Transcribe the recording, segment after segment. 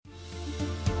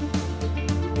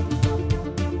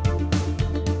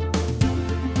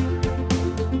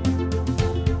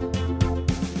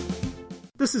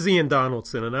This is Ian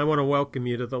Donaldson, and I want to welcome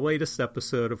you to the latest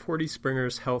episode of Horty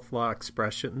Springer's Health Law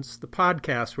Expressions, the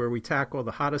podcast where we tackle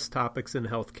the hottest topics in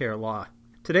healthcare law.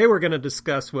 Today we're going to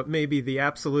discuss what may be the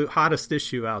absolute hottest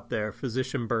issue out there,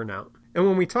 physician burnout. And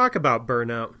when we talk about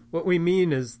burnout, what we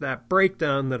mean is that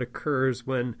breakdown that occurs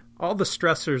when all the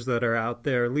stressors that are out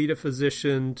there lead a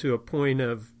physician to a point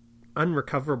of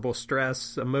unrecoverable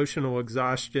stress, emotional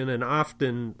exhaustion, and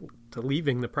often to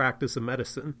leaving the practice of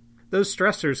medicine. Those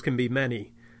stressors can be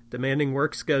many: demanding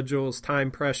work schedules, time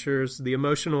pressures, the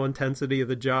emotional intensity of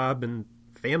the job, and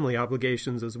family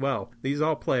obligations as well. These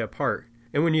all play a part.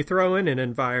 And when you throw in an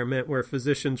environment where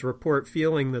physicians report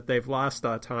feeling that they've lost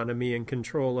autonomy and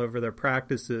control over their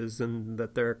practices and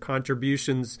that their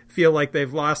contributions feel like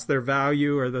they've lost their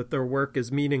value or that their work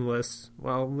is meaningless,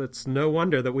 well, it's no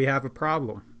wonder that we have a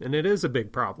problem. And it is a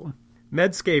big problem.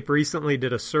 Medscape recently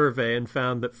did a survey and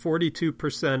found that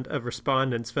 42% of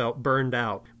respondents felt burned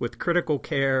out, with critical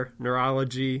care,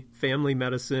 neurology, family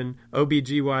medicine,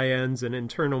 OBGYNs, and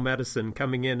internal medicine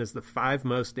coming in as the 5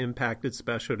 most impacted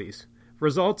specialties.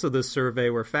 Results of this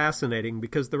survey were fascinating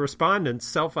because the respondents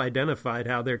self-identified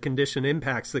how their condition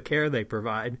impacts the care they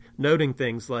provide, noting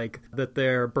things like that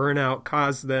their burnout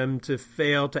caused them to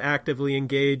fail to actively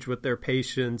engage with their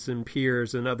patients and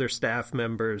peers and other staff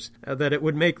members, that it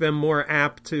would make them more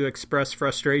apt to express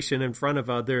frustration in front of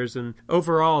others, and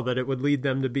overall that it would lead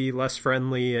them to be less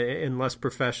friendly and less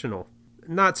professional.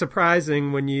 Not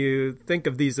surprising when you think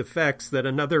of these effects that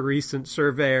another recent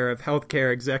surveyor of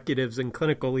healthcare executives and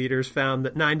clinical leaders found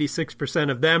that 96%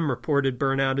 of them reported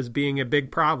burnout as being a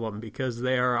big problem because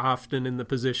they are often in the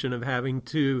position of having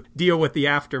to deal with the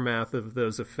aftermath of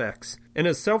those effects. And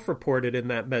as self-reported in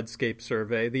that Medscape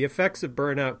survey, the effects of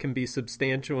burnout can be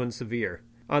substantial and severe.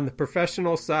 On the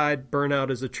professional side,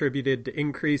 burnout is attributed to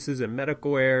increases in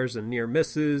medical errors and near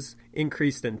misses,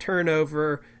 increased in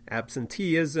turnover,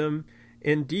 absenteeism,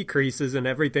 and decreases in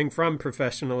everything from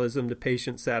professionalism to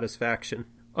patient satisfaction.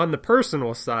 On the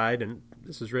personal side, and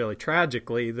this is really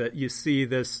tragically, that you see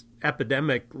this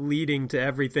epidemic leading to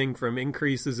everything from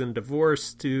increases in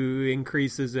divorce to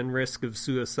increases in risk of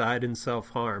suicide and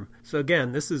self-harm. So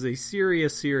again, this is a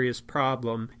serious, serious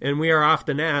problem, and we are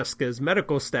often asked as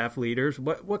medical staff leaders,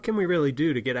 what can we really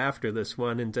do to get after this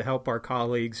one and to help our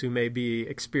colleagues who may be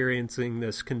experiencing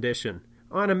this condition?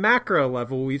 On a macro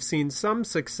level, we've seen some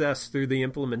success through the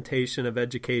implementation of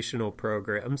educational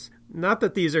programs. Not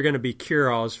that these are going to be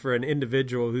cure-alls for an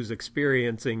individual who's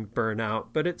experiencing burnout,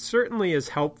 but it certainly is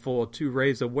helpful to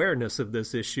raise awareness of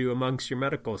this issue amongst your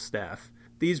medical staff.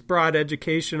 These broad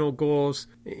educational goals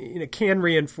can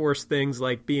reinforce things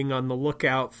like being on the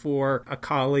lookout for a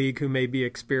colleague who may be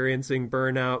experiencing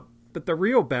burnout, but the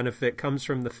real benefit comes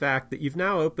from the fact that you've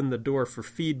now opened the door for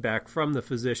feedback from the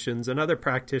physicians and other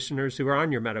practitioners who are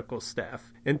on your medical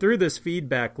staff. And through this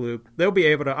feedback loop, they'll be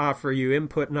able to offer you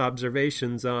input and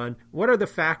observations on what are the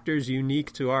factors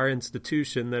unique to our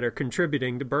institution that are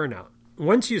contributing to burnout.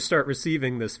 Once you start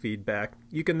receiving this feedback,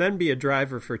 you can then be a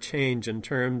driver for change in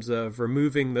terms of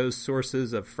removing those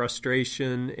sources of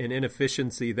frustration and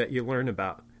inefficiency that you learn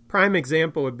about. Prime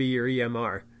example would be your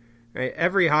EMR. Right?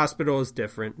 Every hospital is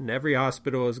different, and every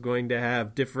hospital is going to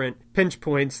have different pinch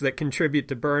points that contribute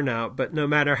to burnout, but no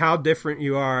matter how different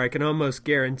you are, I can almost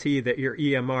guarantee that your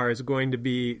EMR is going to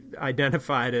be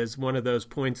identified as one of those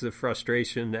points of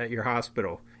frustration at your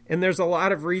hospital. And there's a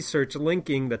lot of research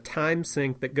linking the time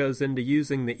sink that goes into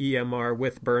using the EMR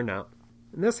with burnout.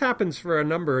 And this happens for a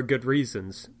number of good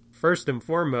reasons. First and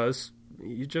foremost,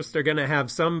 you just are going to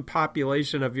have some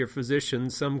population of your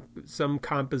physicians, some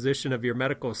composition of your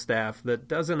medical staff that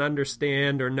doesn't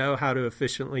understand or know how to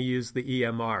efficiently use the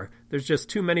EMR. There's just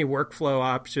too many workflow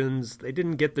options. They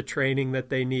didn't get the training that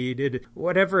they needed.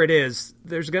 Whatever it is,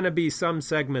 there's going to be some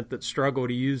segment that struggle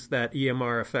to use that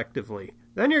EMR effectively.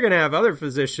 Then you're going to have other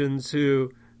physicians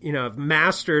who have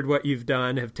mastered what you've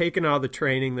done, have taken all the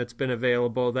training that's been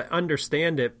available, that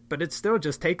understand it, but it still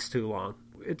just takes too long.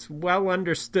 It's well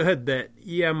understood that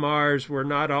EMRs were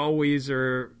not always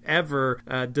or ever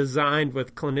designed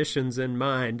with clinicians in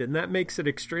mind, and that makes it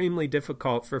extremely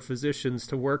difficult for physicians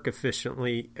to work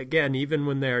efficiently, again, even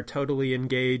when they are totally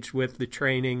engaged with the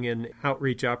training and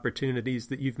outreach opportunities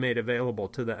that you've made available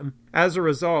to them. As a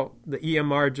result, the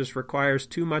EMR just requires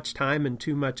too much time and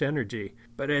too much energy,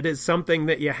 but it is something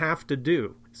that you have to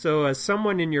do. So as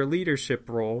someone in your leadership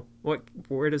role,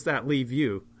 where does that leave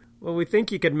you? Well, we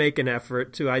think you could make an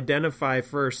effort to identify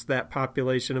first that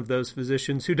population of those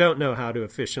physicians who don't know how to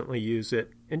efficiently use it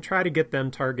and try to get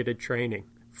them targeted training.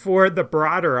 For the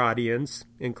broader audience,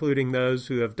 including those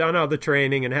who have done all the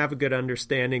training and have a good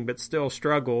understanding but still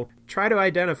struggle, try to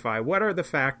identify what are the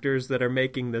factors that are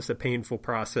making this a painful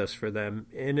process for them,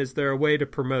 and is there a way to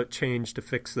promote change to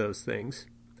fix those things?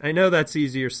 I know that's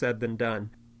easier said than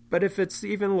done, but if it's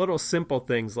even little simple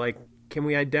things like, can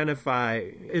we identify,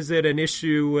 is it an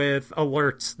issue with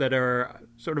alerts that are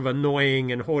sort of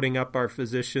annoying and holding up our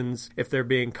physicians if they're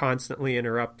being constantly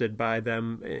interrupted by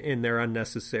them and they're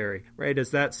unnecessary, right?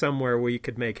 Is that somewhere we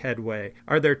could make headway?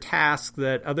 Are there tasks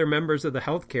that other members of the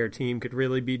healthcare team could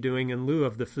really be doing in lieu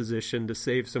of the physician to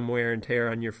save some wear and tear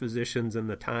on your physicians and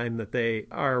the time that they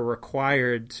are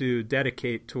required to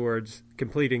dedicate towards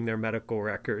completing their medical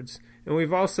records? And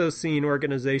we've also seen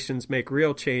organizations make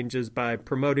real changes by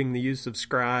promoting the use of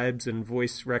scribes and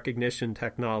voice recognition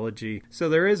technology, so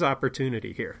there is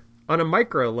opportunity here. On a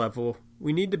micro level,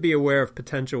 we need to be aware of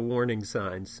potential warning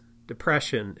signs.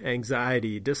 Depression,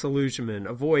 anxiety, disillusionment,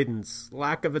 avoidance,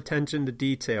 lack of attention to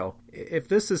detail. If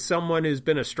this is someone who's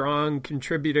been a strong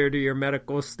contributor to your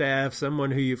medical staff,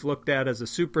 someone who you've looked at as a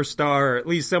superstar, or at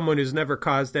least someone who's never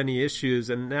caused any issues,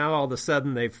 and now all of a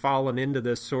sudden they've fallen into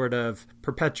this sort of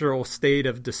perpetual state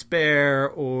of despair,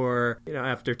 or,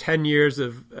 after 10 years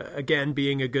of, again,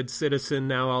 being a good citizen,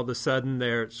 now all of a sudden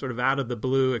they're sort of out of the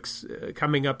blue,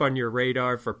 coming up on your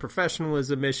radar for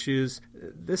professionalism issues.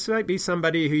 This might be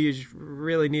somebody who you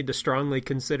really need to strongly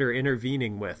consider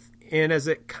intervening with. And as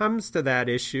it comes to that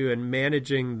issue and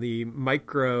managing the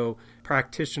micro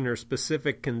practitioner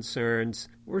specific concerns,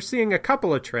 we're seeing a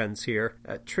couple of trends here.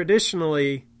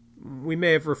 Traditionally, we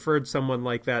may have referred someone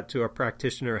like that to a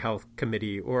practitioner health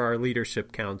committee or our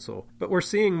leadership council, but we're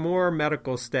seeing more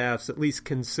medical staffs at least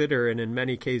consider and in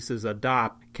many cases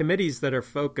adopt committees that are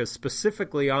focused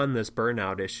specifically on this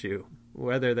burnout issue.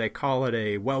 Whether they call it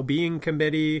a well-being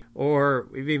committee, or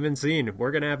we've even seen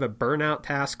we're going to have a burnout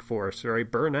task force or a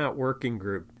burnout working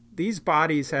group. These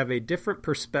bodies have a different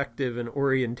perspective and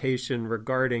orientation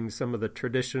regarding some of the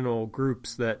traditional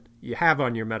groups that you have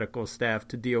on your medical staff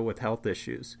to deal with health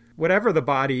issues. Whatever the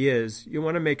body is, you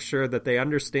want to make sure that they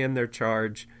understand their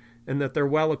charge and that they're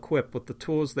well equipped with the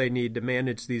tools they need to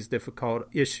manage these difficult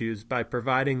issues by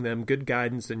providing them good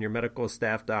guidance in your medical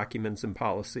staff documents and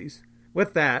policies.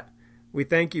 With that, we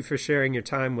thank you for sharing your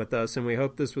time with us, and we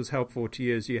hope this was helpful to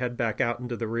you as you head back out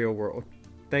into the real world.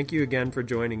 Thank you again for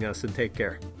joining us, and take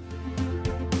care.